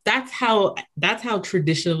surprise. That's how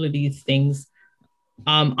traditionally these things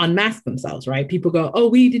unmask themselves, right? People go, oh,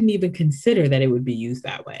 we didn't even consider that it would be used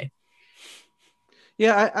that way.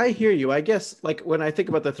 Yeah, I hear you. I guess, like, when I think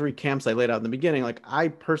about the three camps I laid out in the beginning, like, I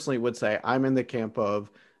personally would say I'm in the camp of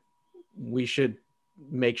we should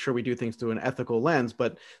make sure we do things through an ethical lens.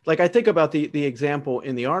 But like, I think about the example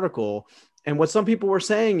in the article, and what some people were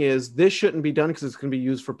saying is this shouldn't be done because it's going to be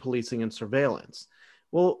used for policing and surveillance.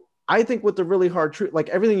 Well, I think what the really hard truth, like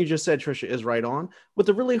everything you just said, Trisha, is right on. What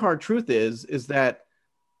the really hard truth is that,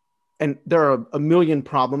 and there are a million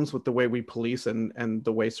problems with the way we police and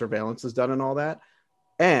the way surveillance is done and all that.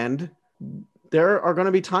 And there are going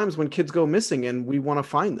to be times when kids go missing and we want to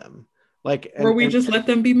find them. Like, or we just let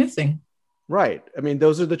them be missing. Right. I mean,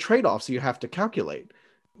 those are the trade-offs you have to calculate.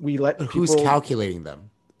 We let people... Who's calculating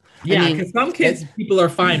them? Yeah, because some kids, people are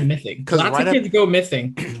fine missing. Lots of kids go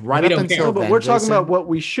missing. Right up until then, but we're talking about what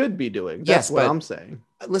we should be doing. That's what I'm saying.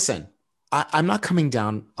 Listen, I'm not coming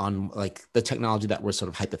down on like the technology that we're sort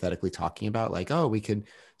of hypothetically talking about, like, oh, we could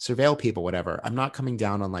surveil people, whatever. I'm not coming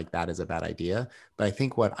down on like that as a bad idea. But I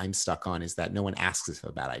think what I'm stuck on is that no one asks if it's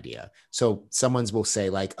a bad idea. So someone's will say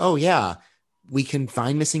like, oh yeah, we can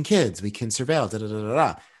find missing kids. We can surveil, da, da, da,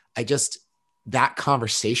 da, da. That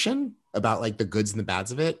conversation about like the goods and the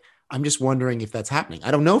bads of it, I'm just wondering if that's happening.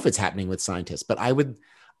 I don't know if it's happening with scientists, but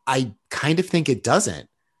I kind of think it doesn't.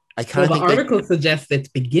 I kind of think the article suggests it's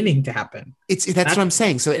beginning to happen. That's what I'm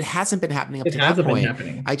saying. So it hasn't been happening up to that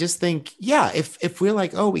point. I just think, yeah, if we're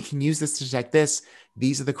like, oh, we can use this to detect this,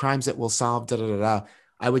 these are the crimes that we'll solve, da da da da.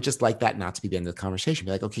 I would just like that not to be the end of the conversation.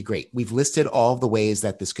 Be like, okay, great. We've listed all of the ways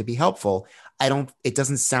that this could be helpful. It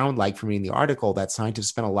doesn't sound like from reading the article that scientists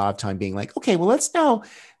spent a lot of time being like, okay, well, let's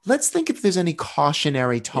think if there's any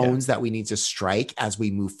cautionary tones that we need to strike as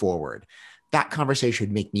we move forward. That conversation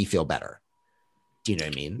would make me feel better. Do you know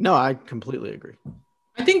what I mean? No, I completely agree.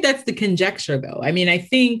 I think that's the conjecture, though. I mean, I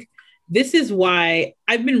think this is why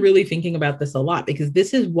I've been really thinking about this a lot, because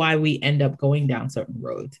this is why we end up going down certain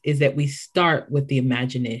roads, is that we start with the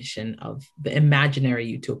imagination of the imaginary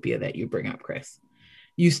utopia that you bring up, Chris.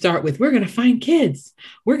 You start with, we're going to find kids.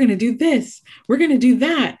 We're going to do this. We're going to do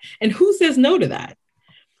that. And who says no to that?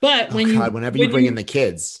 But whenever you bring in the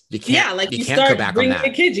kids, you can't, you can't go back on that.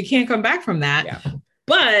 The kids, you can't come back from that. Yeah.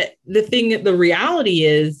 But the reality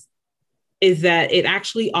is that it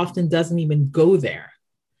actually often doesn't even go there.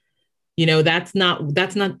 You know, that's not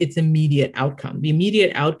its immediate outcome. The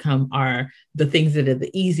immediate outcome are the things that are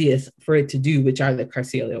the easiest for it to do, which are the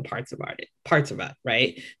carcelial parts of it,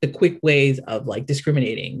 right? The quick ways of like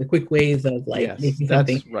discriminating, the quick ways of like making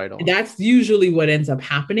something. That's right on. That's usually what ends up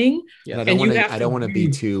happening. Yeah, I don't want to be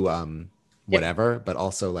too whatever, but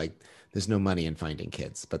also like there's no money in finding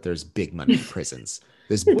kids, but there's big money in prisons.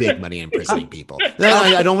 There's big money in imprisoning people.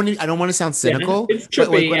 I don't want to sound cynical, but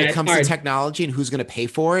like when it comes to technology and who's going to pay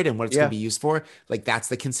for it and what it's going to be used for, like that's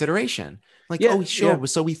the consideration. Like,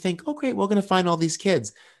 so we think, oh great, we're going to find all these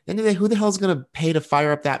kids. Then who the hell is going to pay to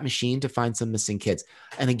fire up that machine to find some missing kids?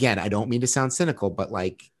 And again, I don't mean to sound cynical, but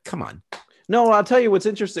like, come on. No, I'll tell you what's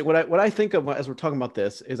interesting. What I think of as we're talking about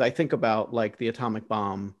this is I think about like the atomic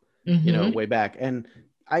bomb, way back. And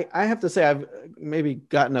I have to say I've maybe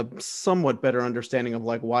gotten a somewhat better understanding of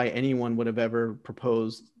like why anyone would have ever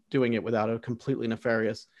proposed doing it without a completely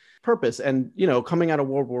nefarious purpose. And, coming out of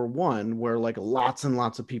World War I, where like lots and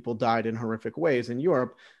lots of people died in horrific ways in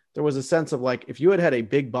Europe, there was a sense of like, if you had a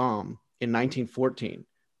big bomb in 1914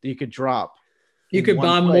 that you could drop, you could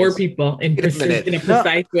bomb more people in a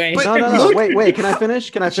precise way. No. Wait. Can I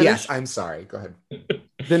finish? Yes, I'm sorry. Go ahead.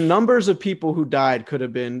 The numbers of people who died could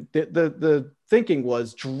have been, the thinking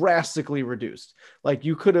was drastically reduced. Like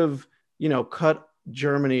you could have, cut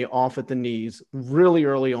Germany off at the knees really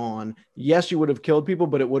early on. Yes, you would have killed people,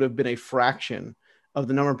 but it would have been a fraction of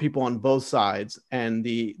the number of people on both sides, and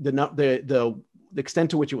the extent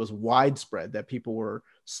to which it was widespread, that people were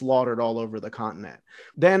slaughtered all over the continent.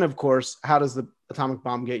 Then, of course, how does the atomic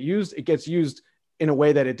bomb get used? It gets used in a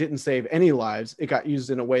way that it didn't save any lives. It got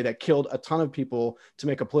used in a way that killed a ton of people to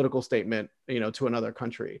make a political statement, to another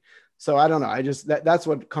country. So I don't know. I just that's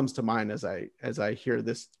what comes to mind as I hear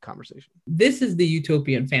this conversation. This is the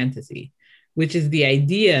utopian fantasy, which is the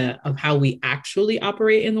idea of how we actually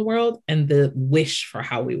operate in the world and the wish for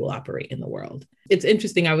how we will operate in the world. It's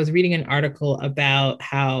interesting. I was reading an article about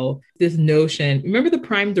how this notion, remember the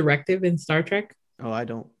Prime Directive in Star Trek? Oh, I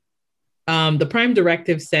don't. The Prime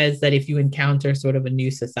Directive says that if you encounter sort of a new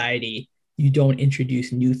society, you don't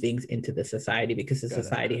introduce new things into the society because the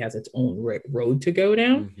society has its own road to go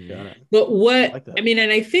down. But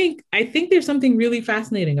and I think there's something really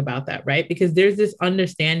fascinating about that, right? Because there's this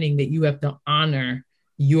understanding that you have to honor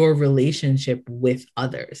your relationship with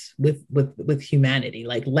others, with humanity,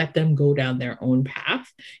 like let them go down their own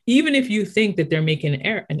path, even if you think that they're making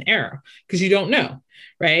an error, because you don't know,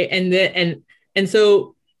 right? And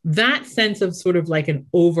so that sense of sort of like an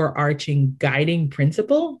overarching guiding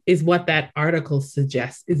principle is what that article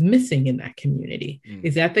suggests is missing in that community,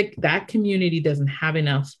 is that that community doesn't have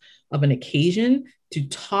enough of an occasion to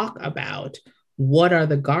talk about what are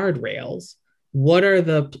the guardrails, where are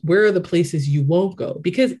the places you won't go,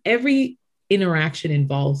 because every interaction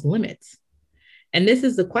involves limits. And this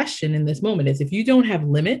is the question in this moment, is if you don't have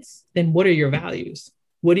limits, then what are your values?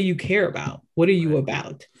 What do you care about? What are you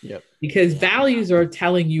about? Yep. Because values are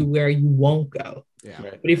telling you where you won't go. Yeah.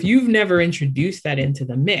 But if you've never introduced that into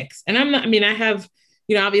the mix, and I have,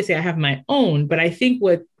 obviously I have my own, but I think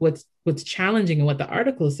what's challenging and what the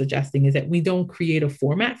article is suggesting is that we don't create a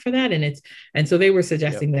format for that. And so they were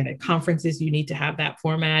suggesting that at conferences, you need to have that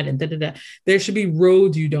format and there should be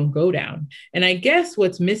roads you don't go down. And I guess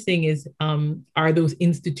what's missing is, are those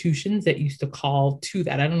institutions that used to call to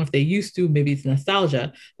that. I don't know if they used to, maybe it's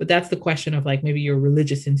nostalgia, but that's the question of like, maybe your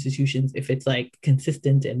religious institutions, if it's like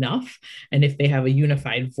consistent enough and if they have a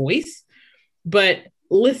unified voice. But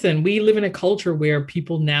listen, we live in a culture where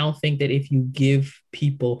people now think that if you give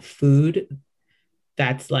people food,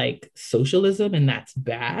 that's like socialism and that's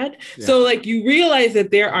bad. Yeah. So like you realize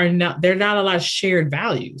that there are not a lot of shared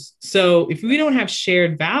values. So if we don't have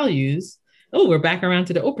shared values, we're back around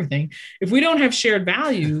to the Oprah thing. If we don't have shared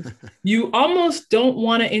values, you almost don't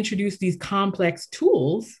want to introduce these complex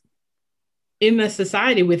tools in the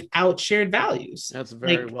society without shared values. That's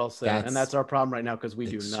very well said. And that's our problem right now, because we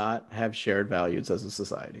do not have shared values as a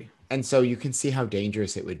society. And so you can see how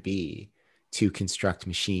dangerous it would be to construct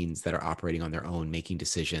machines that are operating on their own, making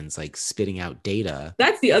decisions, like spitting out data.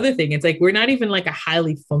 That's the other thing. It's like, we're not even like a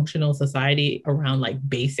highly functional society around like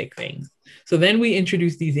basic things. So then we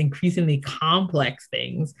introduce these increasingly complex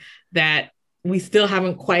things that we still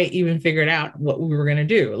haven't quite even figured out what we were going to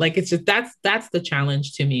do. Like, it's just, that's the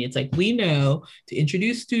challenge to me. It's like, we know to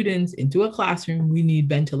introduce students into a classroom, we need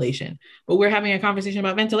ventilation, but we're having a conversation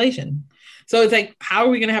about ventilation. So it's like, how are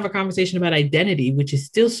we going to have a conversation about identity, which is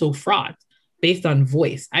still so fraught based on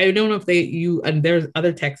voice? I don't know if and there's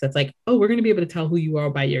other texts that's like, we're going to be able to tell who you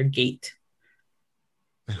are by your gait.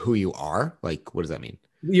 Who you are? Like, what does that mean?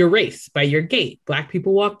 Your race by your gait. Black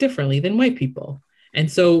people walk differently than white people. And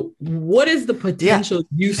so what is the potential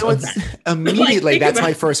use of that? Immediately, that's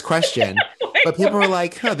my first question. But people are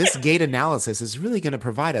like, this gait analysis is really going to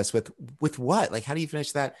provide us with what? Like, how do you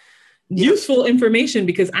finish that? Useful information,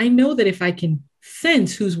 because I know that if I can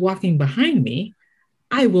sense who's walking behind me,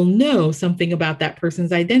 I will know something about that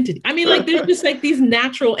person's identity. I mean, like, there's just like these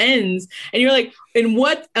natural ends. And you're like, in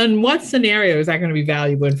what scenario is that going to be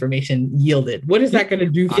valuable information yielded? What is that going to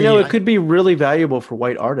do for you? It could be really valuable for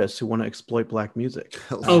white artists who want to exploit Black music.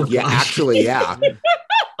 Yeah, actually, yeah.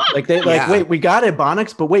 Like wait, we got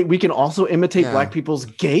Ebonics, but wait, we can also imitate Black people's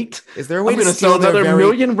gait. Is there a way to sell another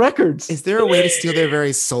million records? Is there a way to steal their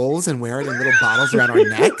very souls and wear it in little bottles around our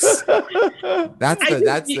necks? That's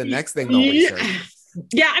the next thing they'll research.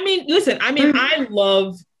 Yeah, I mean, listen,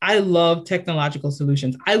 I love technological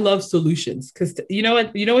solutions. I love solutions because you know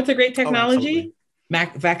what's a great technology?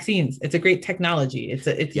 Vaccines. It's a great technology. It's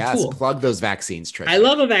a tool. Plug those vaccines, Trish. I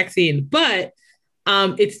love a vaccine, but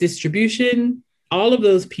its distribution, all of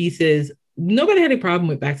those pieces. Nobody had a problem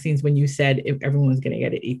with vaccines when you said if everyone was going to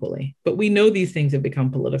get it equally. But we know these things have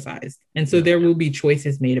become politicized. And so there will be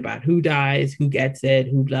choices made about who dies, who gets it,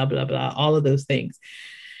 who blah, blah, blah, all of those things.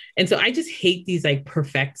 And so I just hate these like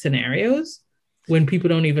perfect scenarios when people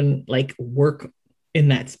don't even like work in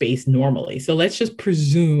that space normally. So let's just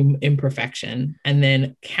presume imperfection and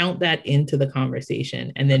then count that into the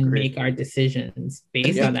conversation and then make our decisions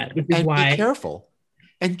based on that, which is why. Be careful.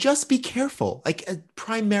 And just be careful. Like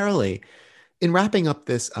primarily in wrapping up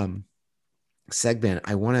this segment,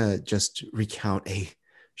 I want to just recount a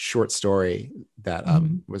short story that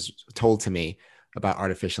was told to me about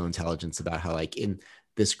artificial intelligence, about how like in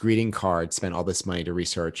this greeting card spent all this money to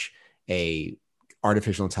research a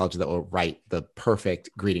artificial intelligence that will write the perfect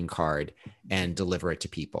greeting card and deliver it to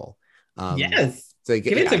people. Yes. So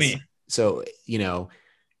give it to me. So,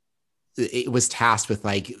 it was tasked with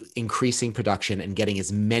like increasing production and getting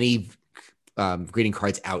as many greeting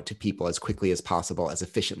cards out to people as quickly as possible, as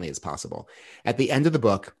efficiently as possible. At the end of the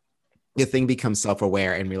book, the thing becomes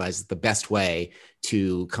self-aware and realizes the best way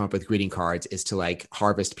to come up with greeting cards is to like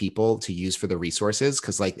harvest people to use for the resources.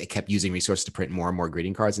 Cause like it kept using resources to print more and more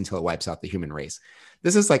greeting cards until it wipes out the human race.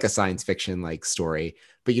 This is like a science fiction like story,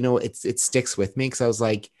 but it sticks with me. Cause I was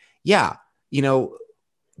like, yeah,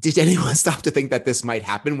 did anyone stop to think that this might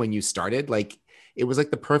happen when you started? Like, it was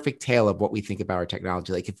like the perfect tale of what we think about our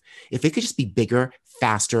technology. Like if it could just be bigger,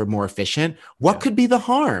 faster, more efficient, what could be the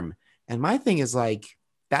harm? And my thing is like,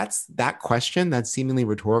 that question, that seemingly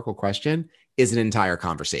rhetorical question, is an entire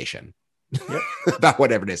conversation about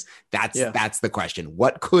whatever it is. That's the question.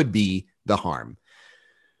 What could be the harm?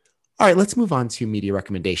 All right, let's move on to media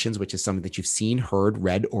recommendations, which is something that you've seen, heard,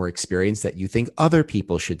 read, or experienced that you think other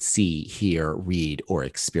people should see, hear, read, or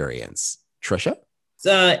experience. Trisha?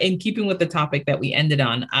 In keeping with the topic that we ended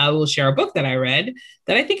on, I will share a book that I read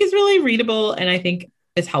that I think is really readable and I think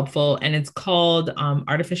is helpful. And it's called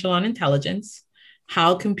Artificial Unintelligence: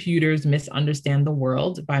 How Computers Misunderstand the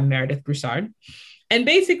World by Meredith Broussard. And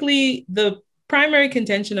basically, the primary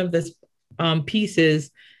contention of this piece is,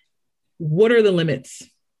 what are the limits?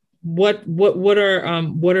 What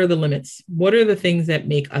are the limits? What are the things that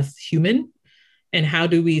make us human? And how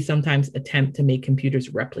do we sometimes attempt to make computers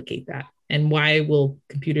replicate that? And why will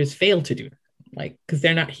computers fail to do that? Like, because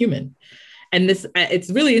they're not human. And this,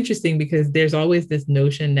 it's really interesting because there's always this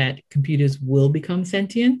notion that computers will become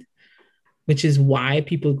sentient, which is why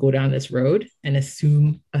people go down this road and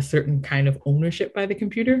assume a certain kind of ownership by the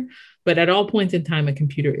computer. But at all points in time, a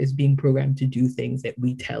computer is being programmed to do things that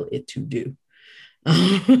we tell it to do.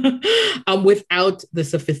 Without the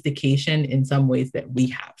sophistication in some ways that we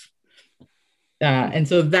have. And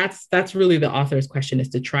so that's really the author's question, is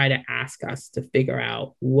to try to ask us to figure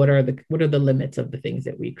out what are the limits of the things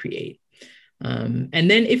that we create. And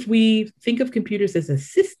then if we think of computers as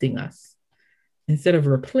assisting us instead of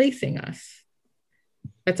replacing us,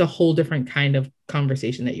 that's a whole different kind of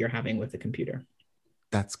conversation that you're having with the computer.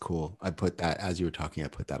 That's cool. I put that, as you were talking, I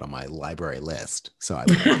put that on my library list. So I'm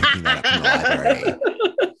picking that up from the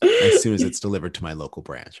library as soon as it's delivered to my local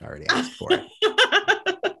branch. I already asked for it.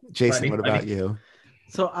 Jason, what about you?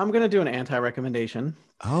 So I'm going to do an anti-recommendation.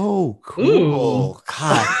 Oh, cool. Ooh.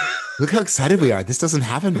 God, look how excited we are. This doesn't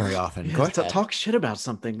happen very often. Go ahead. Talk shit about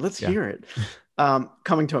something. Let's hear it.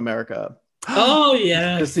 Coming to America. Oh,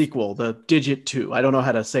 yeah. The sequel, the Digit 2. I don't know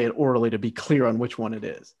how to say it orally to be clear on which one it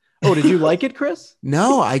is. Oh, did you like it, Chris?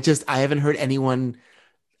 No, I haven't heard anyone.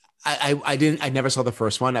 I never saw the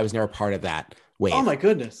first one. I was never part of that wave. Oh my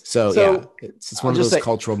goodness. So yeah, it's one of those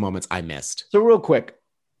cultural moments I missed. So real quick,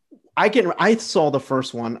 I saw the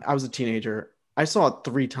first one. I was a teenager. I saw it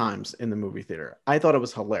 3 times in the movie theater. I thought it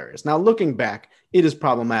was hilarious. Now, looking back, it is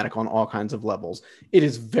problematic on all kinds of levels. It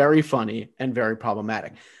is very funny and very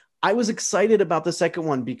problematic. I was excited about the second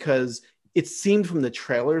one because it seemed from the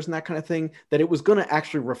trailers and that kind of thing that it was going to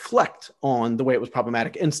actually reflect on the way it was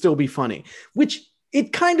problematic and still be funny, which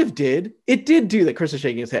it kind of did. It did do that. Chris is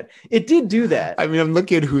shaking his head. It did do that. I mean, I'm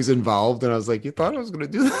looking at who's involved and I was like, you thought I was going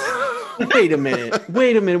to do that? Wait a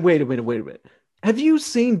minute. Have you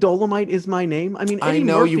seen Dolomite Is My Name? I mean, Eddie I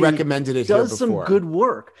know Murphy you recommended it here before. Does some good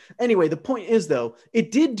work. Anyway, the point is, though,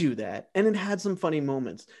 it did do that and it had some funny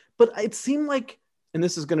moments, but it seemed like and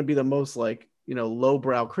this is going to be the most like,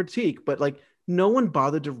 lowbrow critique, but like no one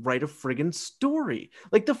bothered to write a friggin' story.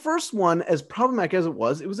 Like the first one, as problematic as it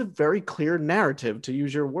was a very clear narrative, to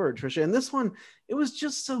use your word, Trisha. And this one, it was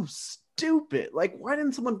just so stupid. Like, why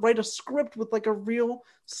didn't someone write a script with like a real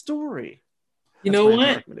story? You know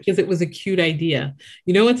what? Because it was a cute idea.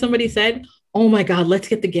 You know what somebody said? Oh my God, let's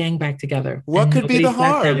get the gang back together. What could be the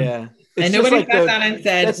harm? Yeah. And nobody sat down and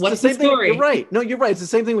said, what's the story? You're right. No, you're right. It's the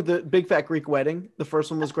same thing with the Big Fat Greek Wedding. The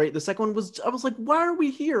first one was great. The second one was, I was like, why are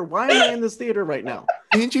we here? Why am I in this theater right now?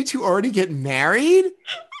 Didn't you two already get married?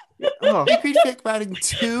 Oh, Big Fat Wedding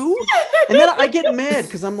 2? And then I get mad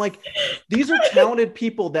because I'm like, these are talented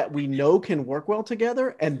people that we know can work well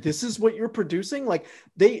together, and this is what you're producing. Like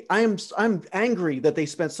I'm angry that they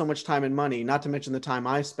spent so much time and money, not to mention the time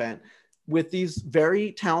I spent, with these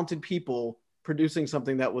very talented people producing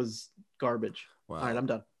something that was garbage. Well, all right, I'm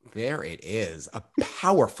done. There it is, a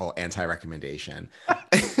powerful anti-recommendation.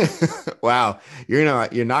 Wow, you're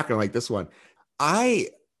not gonna like this one. I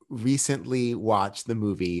recently watched the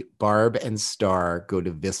movie Barb and Star Go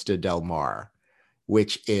to Vista Del Mar,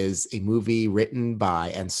 which is a movie written by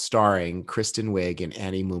and starring Kristen Wiig and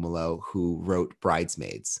Annie Mumolo, who wrote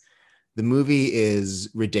Bridesmaids. The movie is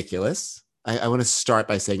ridiculous. I want to start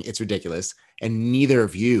by saying it's ridiculous, and neither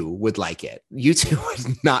of you would like it. You two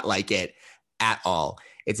would not like it at all.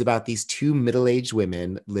 It's about these two middle-aged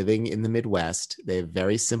women living in the Midwest. They have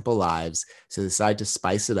very simple lives, so they decide to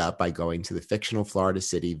spice it up by going to the fictional Florida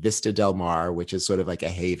city, Vista Del Mar, which is sort of like a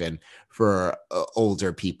haven for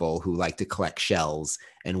older people who like to collect shells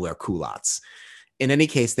and wear culottes. In any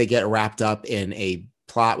case, they get wrapped up in a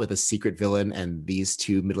plot with a secret villain, and these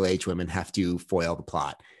two middle-aged women have to foil the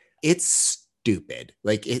plot. It's stupid.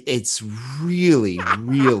 Like it's really,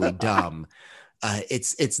 really dumb.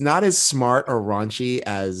 It's not as smart or raunchy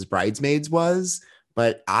as Bridesmaids was,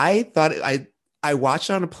 but I thought I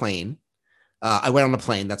watched it on a plane. I went on a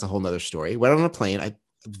plane. That's a whole nother story. Went on a plane. I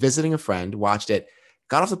visiting a friend, watched it,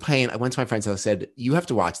 got off the plane. I went to my friend's house, said, "You have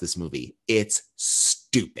to watch this movie. It's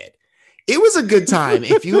stupid." It was a good time.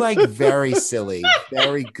 If you like very silly,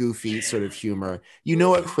 very goofy sort of humor, you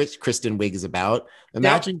know what Kristen Wiig is about.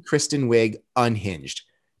 Imagine Kristen Wiig unhinged.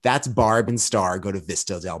 That's Barb and Star Go to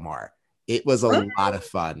Vista Del Mar. It was a lot of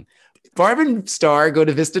fun. Barb and Star Go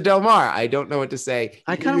to Vista Del Mar. I don't know what to say.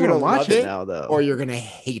 I kind of want to watch it now, though. Or you're going to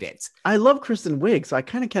hate it. I love Kristen Wiig, so I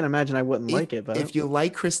kind of can't imagine I wouldn't like it. But if you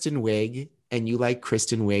like Kristen Wiig and you like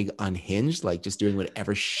Kristen Wiig unhinged, like just doing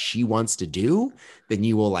whatever she wants to do, then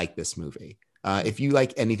you will like this movie. If you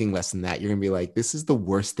like anything less than that, you're going to be like, this is the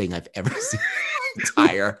worst thing I've ever seen in my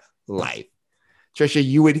entire life. Trisha,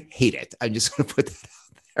 you would hate it. I'm just going to put that out.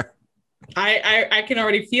 I can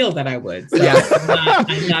already feel that I would. So yeah.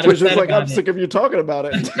 I'm not upset like, about I'm sick of you talking about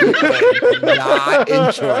it. Not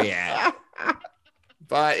enjoy it.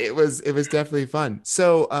 But it was definitely fun.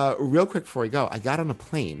 So real quick before we go, I got on a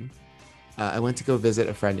plane. I went to go visit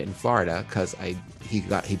a friend in Florida because he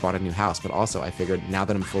bought a new house. But also I figured now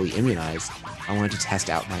that I'm fully immunized, I wanted to test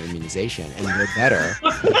out my immunization, and no better.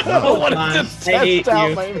 I hate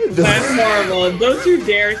you. That's horrible. Don't you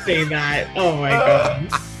dare say that. Oh my God.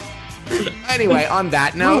 Anyway, on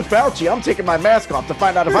that note, Fauci, I'm taking my mask off to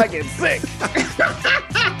find out if I get sick.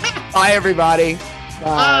 Bye, everybody.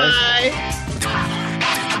 Bye. Bye.